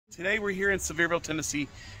Today we're here in Sevierville, Tennessee,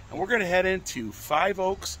 and we're going to head into Five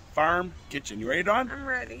Oaks Farm Kitchen. You ready, Dawn? I'm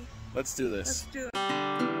ready. Let's do this. Let's do it.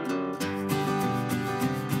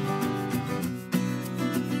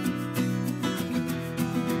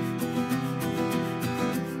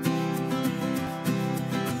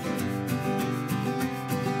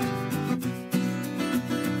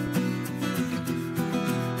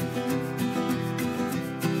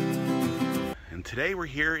 And today we're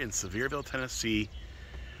here in Sevierville, Tennessee,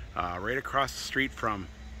 right across the street from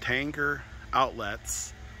Tanger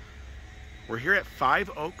Outlets. We're here at Five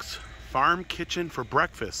Oaks Farm Kitchen for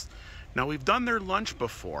breakfast. Now, we've done their lunch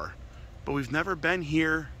before, but we've never been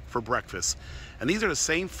here for breakfast. And these are the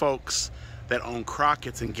same folks that own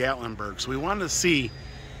Crockett's in Gatlinburg. So we wanted to see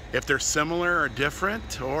if they're similar or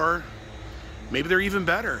different, or maybe they're even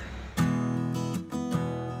better.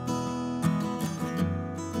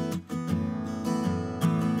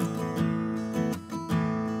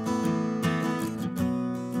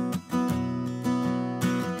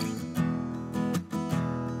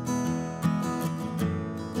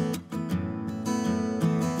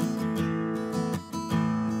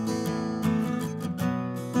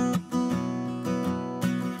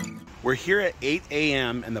 We're here at 8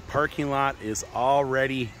 a.m. and the parking lot is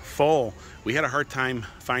already full. We had a hard time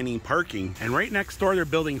finding parking. And right next door, they're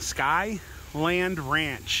building Skyland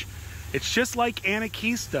Ranch. It's just like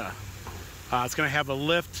Anarchista. It's gonna have a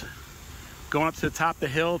lift going up to the top of the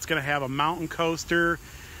hill. It's gonna have a mountain coaster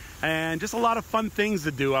and just a lot of fun things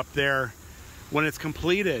to do up there when it's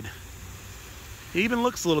completed. It even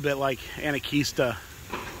looks a little bit like Anarchista,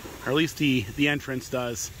 or at least the entrance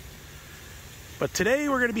does. But today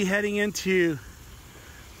we're going to be heading into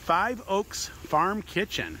Five Oaks Farm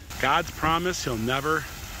Kitchen. God's promise he'll never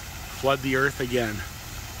flood the earth again.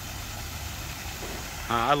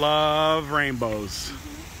 I love rainbows.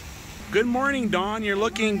 Good morning, Dawn. You're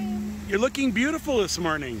looking beautiful this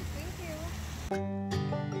morning. Thank you.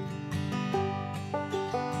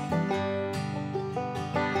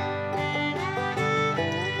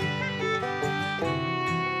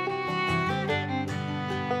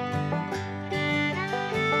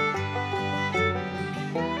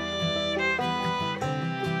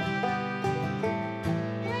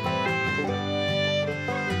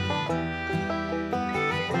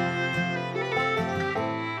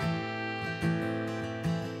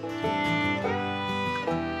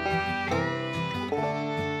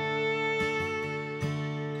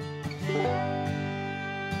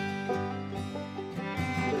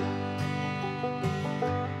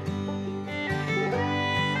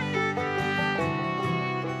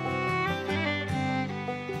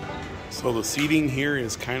 So the seating here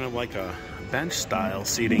is kind of like a bench style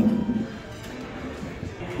seating.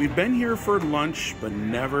 We've been here for lunch, but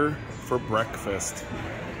never for breakfast.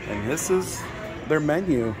 And this is their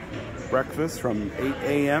menu. Breakfast from 8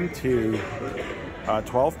 a.m. to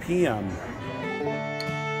 12 p.m.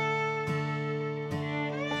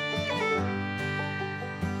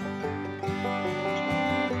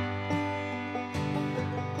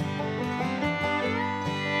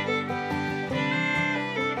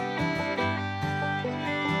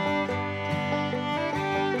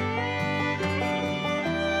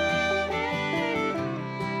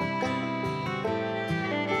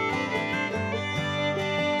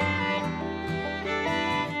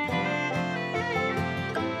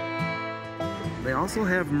 They also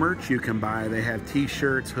have merch you can buy. They have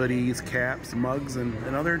t-shirts, hoodies, caps, mugs,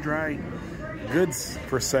 and other dry goods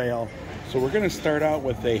for sale. So we're gonna start out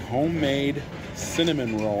with a homemade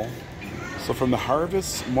cinnamon roll. So from the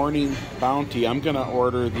Harvest Morning Bounty, I'm gonna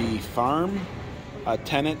order the Farm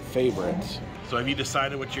Tenant Favorite. So have you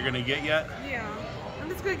decided what you're gonna get yet? Yeah. I'm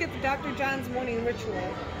just going to get the Dr. John's Morning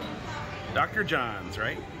Ritual. Dr. John's,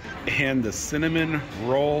 right? And the cinnamon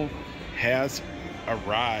roll has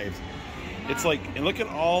arrived. It's like, and look at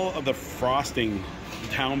all of the frosting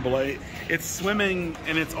down below. It's swimming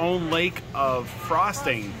in its own lake of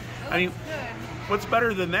frosting. I mean, what's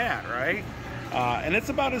better than that, right? And it's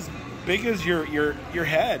about as big as your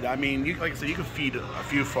head. I mean, like I said, you can feed a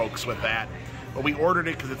few folks with that. But we ordered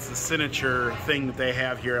it because it's the signature thing that they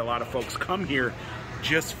have here. A lot of folks come here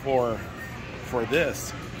just for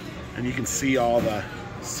this. And you can see all the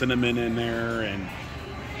cinnamon in there, and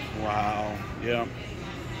wow, yeah.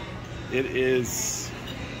 It is,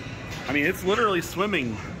 I mean, it's literally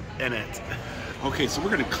swimming in it. Okay, so we're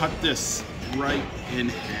gonna cut this right in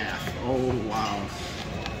half. Oh, wow.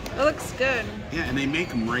 It looks good. Yeah, and they make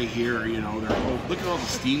them right here, you know. Look at all the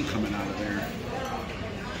steam coming out of there.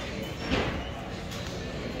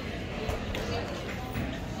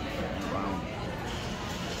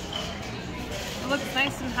 looks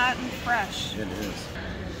nice and hot and fresh. It is.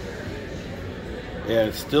 Yeah,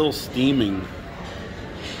 it's still steaming.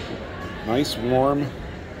 Nice warm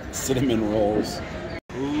cinnamon rolls.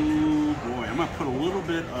 Ooh boy, I'm gonna put a little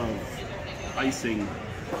bit of icing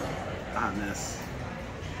on this.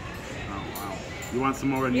 Oh wow. You want some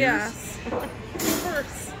more in yours? Yes. Of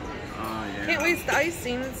course. Oh yeah. Can't waste the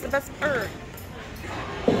icing, it's the best part.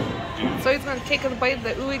 So he's gonna take a bite of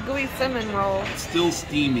the ooey gooey cinnamon roll. It's still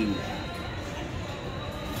steaming.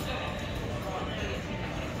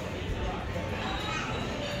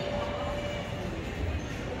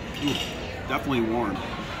 Ooh, definitely warm.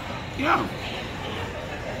 Yeah.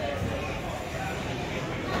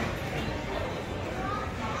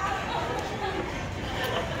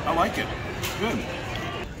 I like it. It's good.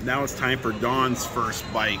 Now it's time for Dawn's first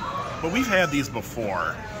bite. But we've had these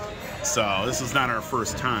before, so this is not our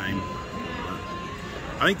first time.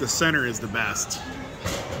 I think the center is the best.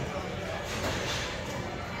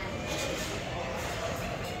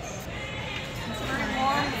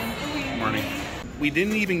 Morning. We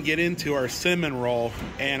didn't even get into our cinnamon roll,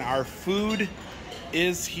 and our food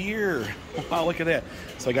is here. Wow, look at that.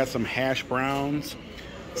 So I got some hash browns,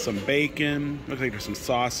 some bacon, looks like there's some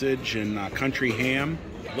sausage and country ham.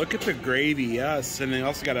 Look at the gravy, yes. And they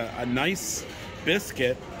also got a nice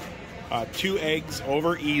biscuit, 2 eggs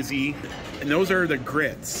over easy, and those are the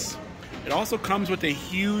grits. It also comes with a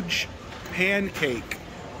huge pancake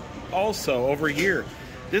also over here.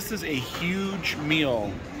 This is a huge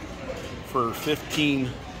meal for $15.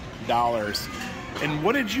 And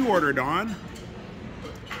what did you order, Dawn?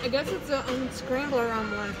 I guess it's a scrambler on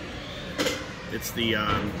one. It's the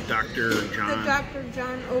Dr. John. The Dr.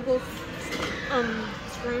 John Ogle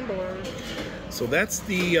scrambler. So that's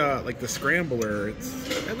the like the scrambler.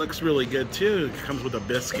 It looks really good too. It comes with a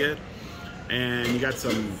biscuit, and you got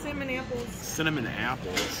some cinnamon apples. Cinnamon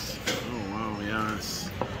apples. Oh wow, yes.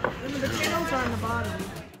 And the potatoes are on the bottom.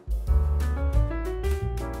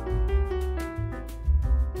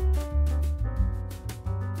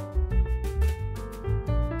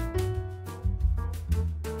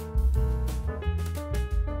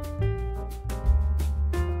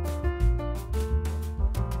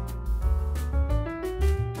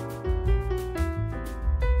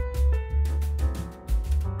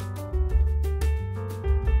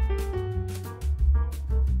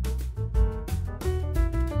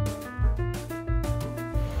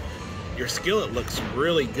 Your skillet looks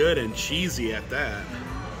really good and cheesy at that.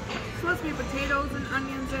 It's supposed to be potatoes and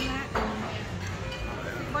onions in it.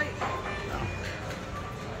 Right.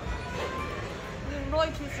 You can really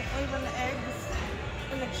taste the flavor in the eggs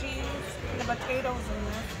and the cheese and the potatoes in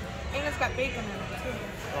there. And it's got bacon in it too.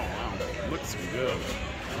 Oh wow, looks good.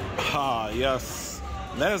 Ah, yes.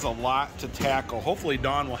 That is a lot to tackle. Hopefully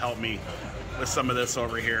Dawn will help me with some of this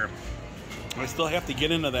over here. I still have to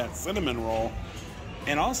get into that cinnamon roll.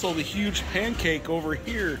 And also the huge pancake over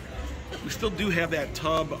here. We still do have that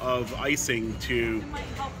tub of icing to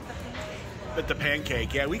put the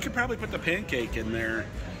pancake. Yeah, we could probably put the pancake in there.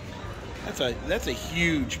 That's a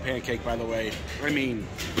huge pancake, by the way. I mean,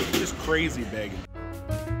 just crazy big.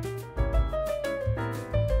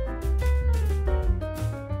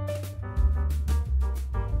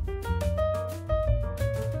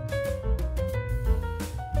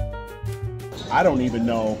 I don't even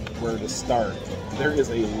know where to start. There is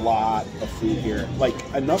a lot of food here, like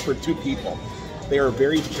enough for 2 people. They are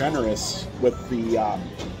very generous with the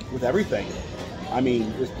with everything. I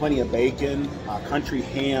mean, there's plenty of bacon, country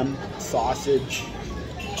ham, sausage,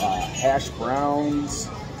 hash browns,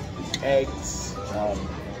 eggs,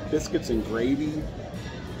 biscuits and gravy.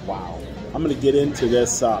 Wow. I'm gonna get into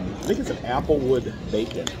this, I think it's an applewood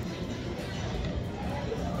bacon.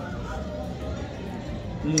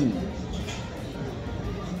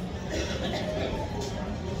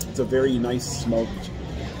 It's a very nice smoked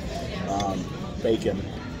bacon.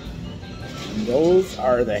 And those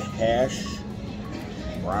are the hash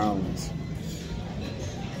browns.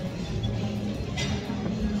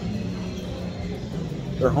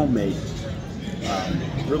 They're homemade.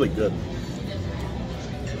 Really good.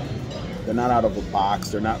 They're not out of a box.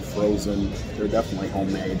 They're not frozen. They're definitely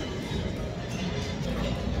homemade.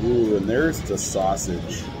 Ooh, and there's the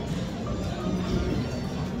sausage.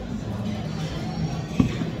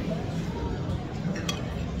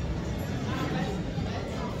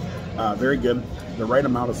 Very good. The right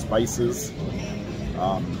amount of spices.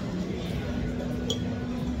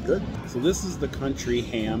 Good. So this is the country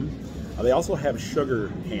ham. They also have sugar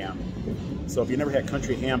ham. So if you never had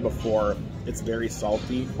country ham before, it's very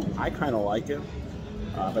salty. I kind of like it,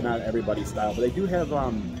 but not everybody's style. But they do have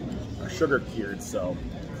sugar cured, so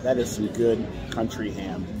that is some good country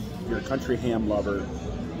ham. If you're a country ham lover,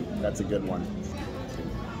 that's a good one.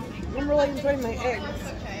 And really enjoying my eggs.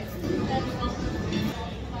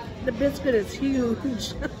 The biscuit is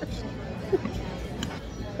huge.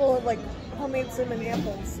 Full of like homemade cinnamon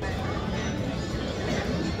apples.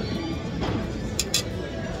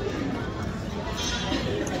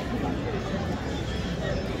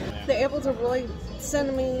 The apples are really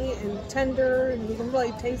cinnamony and tender, and you can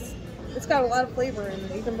really taste. It's got a lot of flavor in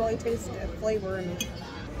it. You can really taste the flavor in it.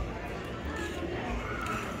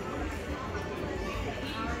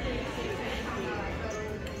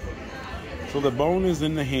 So the bone is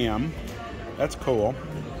in the ham. That's cool.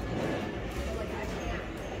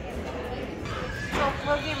 So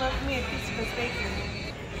Logie left me a piece of his bacon.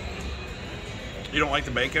 You don't like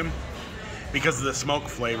the bacon? Because of the smoke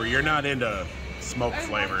flavor. You're not into smoke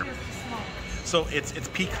flavor. So it's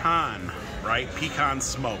pecan, right? Pecan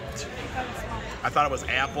smoked. I thought it was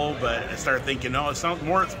apple, but I started thinking, no, it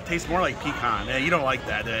tastes more like pecan. Yeah, you don't like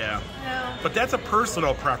that, yeah. No. But that's a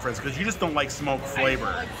personal preference because you just don't like smoke flavor.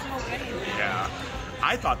 I don't like smoke anyway. Yeah.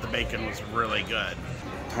 I thought the bacon was really good.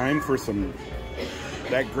 Time for some.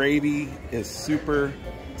 That gravy is super,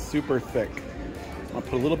 super thick. I'll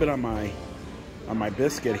put a little bit on my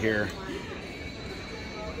biscuit here.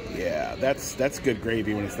 Yeah, that's good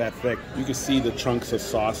gravy when it's that thick. You can see the chunks of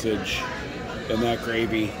sausage in that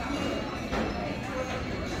gravy.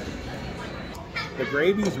 The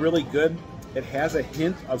gravy is really good. It has a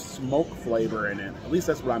hint of smoke flavor in it. At least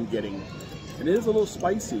that's what I'm getting. And it is a little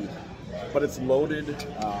spicy, but it's loaded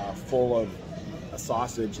full of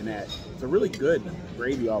sausage and that. It's a really good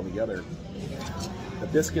gravy altogether. The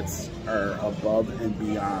biscuits are above and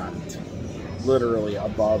beyond. Literally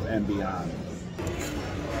above and beyond.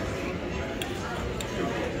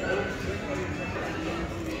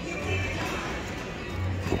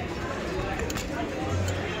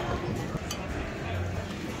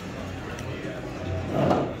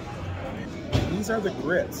 These are the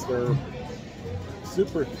grits. They're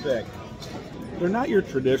super thick. They're not your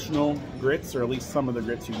traditional grits, or at least some of the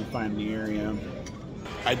grits you can find in the area.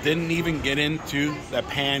 I didn't even get into the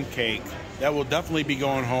pancake. That will definitely be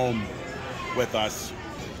going home with us.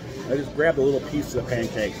 I just grabbed a little piece of the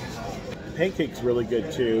pancake. The pancake's really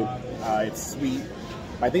good too. It's sweet.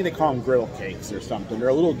 I think they call them griddle cakes or something. They're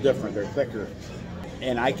a little different. They're thicker.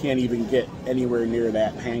 And I can't even get anywhere near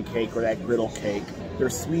that pancake or that griddle cake. They're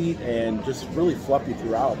sweet and just really fluffy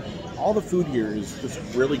throughout. All the food here is just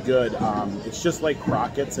really good. It's just like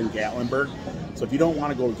Crockett's and Gatlinburg. So if you don't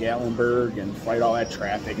want to go to Gatlinburg and fight all that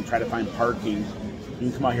traffic and try to find parking, you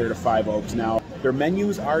can come out here to Five Oaks. Now, their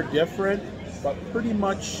menus are different, but pretty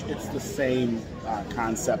much it's the same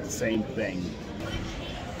concept, the same thing.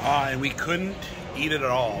 And we couldn't eat it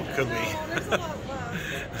all, could we? There's a lot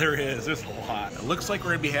left. There's a lot. It looks like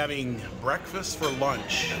we're going to be having breakfast for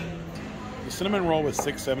lunch. The cinnamon roll was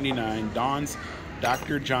 $6.79. Dawn's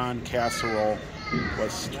Dr. John casserole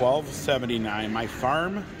was $12.79. My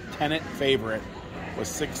farm tenant favorite was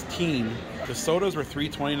 $16. The sodas were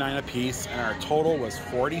 $3.29 a piece, and our total was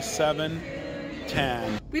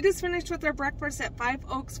 $47.10. We just finished with our breakfast at Five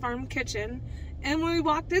Oaks Farm Kitchen, and when we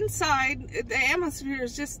walked inside, the atmosphere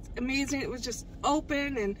is just amazing. It was just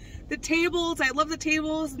open, and the tables, I love the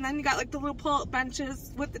tables, and then you got like the little pull-up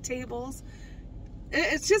benches with the tables.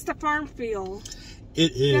 It's just a farm feel.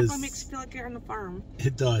 It is. It definitely makes you feel like you're on the farm.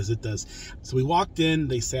 It does, it does. So we walked in,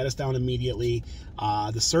 they sat us down immediately.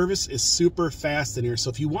 The service is super fast in here. So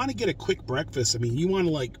if you want to get a quick breakfast, I mean, you want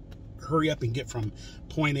to like hurry up and get from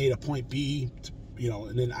point A to point B,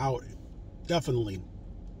 and then out, definitely.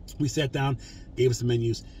 We sat down, gave us the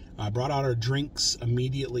menus, brought out our drinks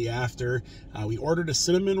immediately after. We ordered a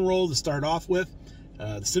cinnamon roll to start off with.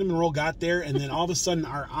 The cinnamon roll got there, and then all of a sudden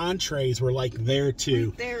our entrees were like there too.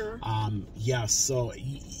 Right there. Yes, so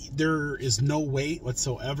there is no wait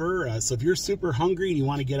whatsoever. So if you're super hungry and you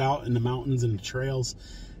want to get out in the mountains and the trails,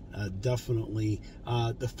 definitely.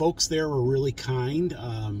 The folks there were really kind,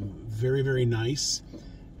 very, very nice.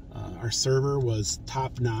 Our server was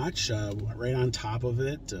top notch, right on top of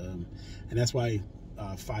it, and that's why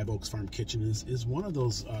Five Oaks Farm Kitchen is one of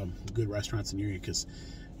those good restaurants in the area, because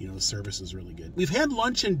the service is really good. We've had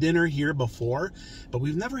lunch and dinner here before, but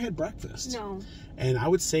we've never had breakfast. No. And I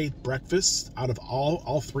would say breakfast, out of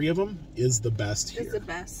all three of them, is the best here. It's the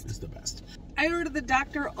best. It's the best. I ordered the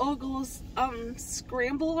Dr. Ogle's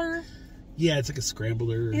scrambler. Yeah, it's like a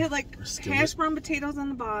scrambler. It had like hash brown potatoes on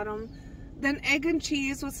the bottom, then egg and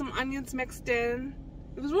cheese with some onions mixed in.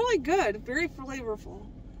 It was really good, very flavorful.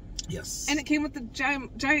 Yes. And it came with the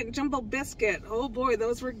giant jumbo biscuit. Oh boy,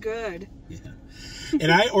 those were good. Yeah. And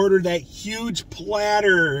I ordered that huge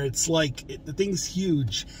platter. It's like, the thing's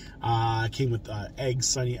huge. Came with eggs,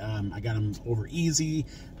 sunny. I got them over easy,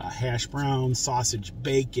 hash brown, sausage,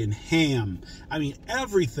 bacon, ham. I mean,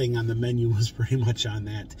 everything on the menu was pretty much on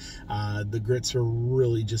that. The grits are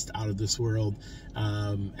really just out of this world.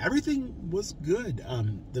 Everything was good.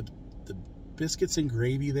 The biscuits and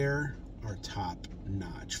gravy there are top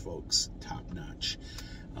notch, folks. Top notch.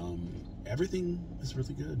 Everything is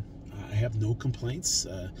really good. I have no complaints.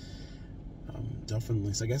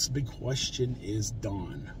 Definitely. So I guess the big question is,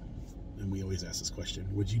 Dawn, and we always ask this question,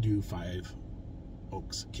 would you do 5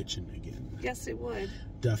 Oaks Kitchen again? Yes, it would.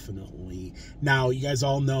 Definitely. Now, you guys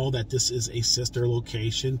all know that this is a sister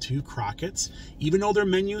location to Crockett's. Even though their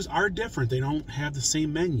menus are different, they don't have the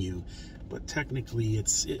same menu. But technically,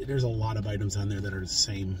 there's a lot of items on there that are the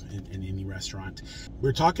same in any restaurant. We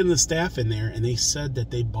were talking to the staff in there, and they said that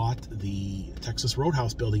they bought the Texas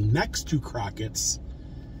Roadhouse building next to Crockett's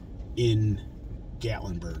in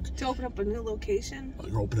Gatlinburg. To open up a new location?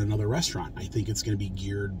 Or open another restaurant. I think it's going to be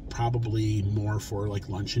geared probably more for like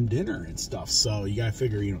lunch and dinner and stuff. So you got to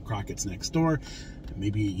figure, you know, Crockett's next door.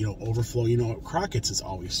 Maybe, you know, overflow. You know, Crockett's is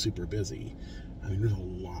always super busy. I mean, there's a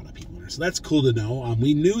lot of people there. So that's cool to know.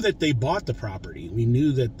 We knew that they bought the property. We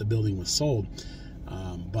knew that the building was sold.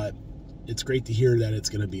 But it's great to hear that it's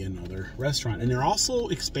going to be another restaurant. And they're also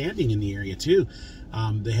expanding in the area, too.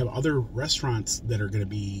 They have other restaurants that are going to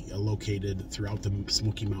be located throughout the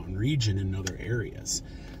Smoky Mountain region in other areas.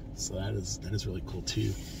 So that is really cool,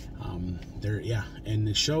 too. Yeah, and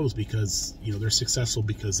it shows because, you know, they're successful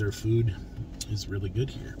because their food is really good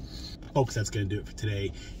here. Folks, that's going to do it for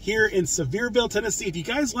today here in Sevierville, Tennessee. If you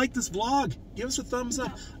guys like this vlog, give us a thumbs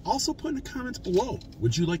up. Also, put in the comments below,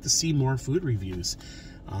 would you like to see more food reviews?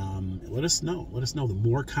 Let us know. Let us know. The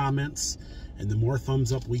more comments and the more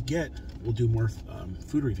thumbs up we get, we'll do more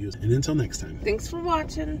food reviews. And until next time. Thanks for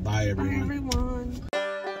watching. Bye, everyone. Bye, everyone.